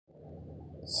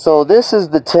So this is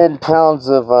the 10 pounds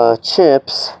of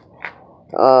chips,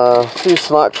 a few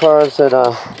slot cars, and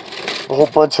a whole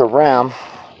bunch of RAM.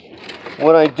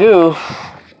 What I do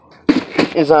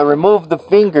is I remove the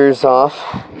fingers off,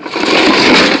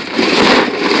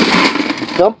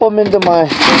 dump them into my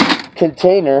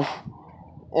container,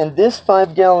 and this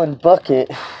 5-gallon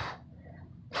bucket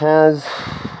has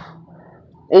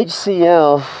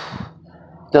HCl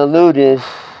diluted,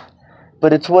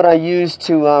 but it's what I use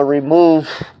to remove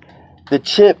the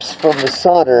chips from the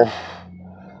solder.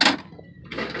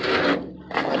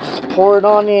 I just pour it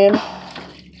on in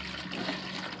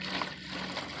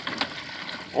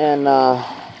and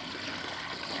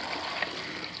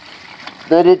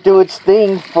let it do its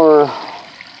thing for,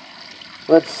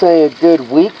 let's say, a good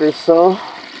week or so.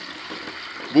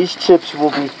 These chips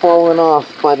will be falling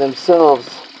off by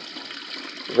themselves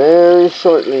very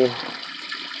shortly.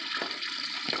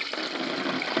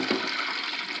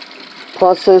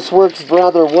 Process works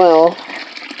rather well.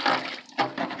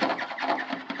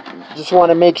 Just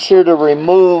want to make sure to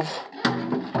remove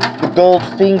the gold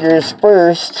fingers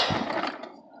first.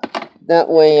 That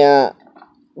way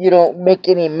you don't make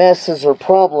any messes or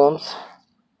problems.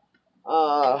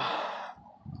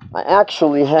 I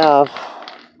actually have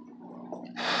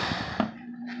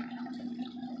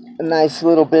a nice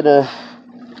little bit of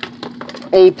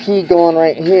AP going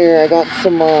right here. I got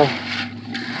some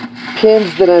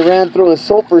pins that I ran through a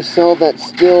sulfur cell that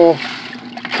still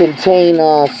contain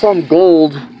some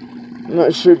gold. I'm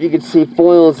not sure if you can see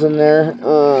foils in there.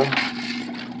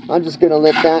 I'm just going to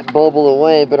let that bubble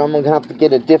away, but I'm going to have to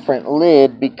get a different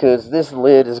lid because this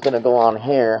lid is going to go on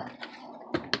here.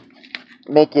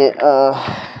 Make it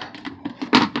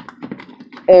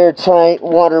airtight,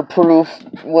 waterproof,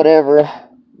 whatever.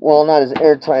 Well, not as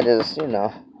airtight as, you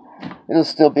know. It'll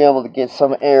still be able to get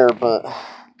some air, but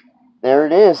there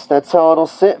it is. That's how it'll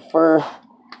sit for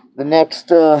the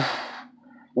next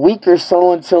week or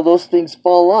so until those things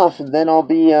fall off. And then I'll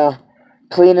be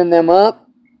cleaning them up,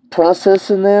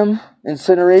 processing them,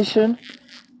 incineration.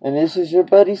 And this is your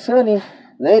buddy Sonny.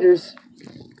 Laters.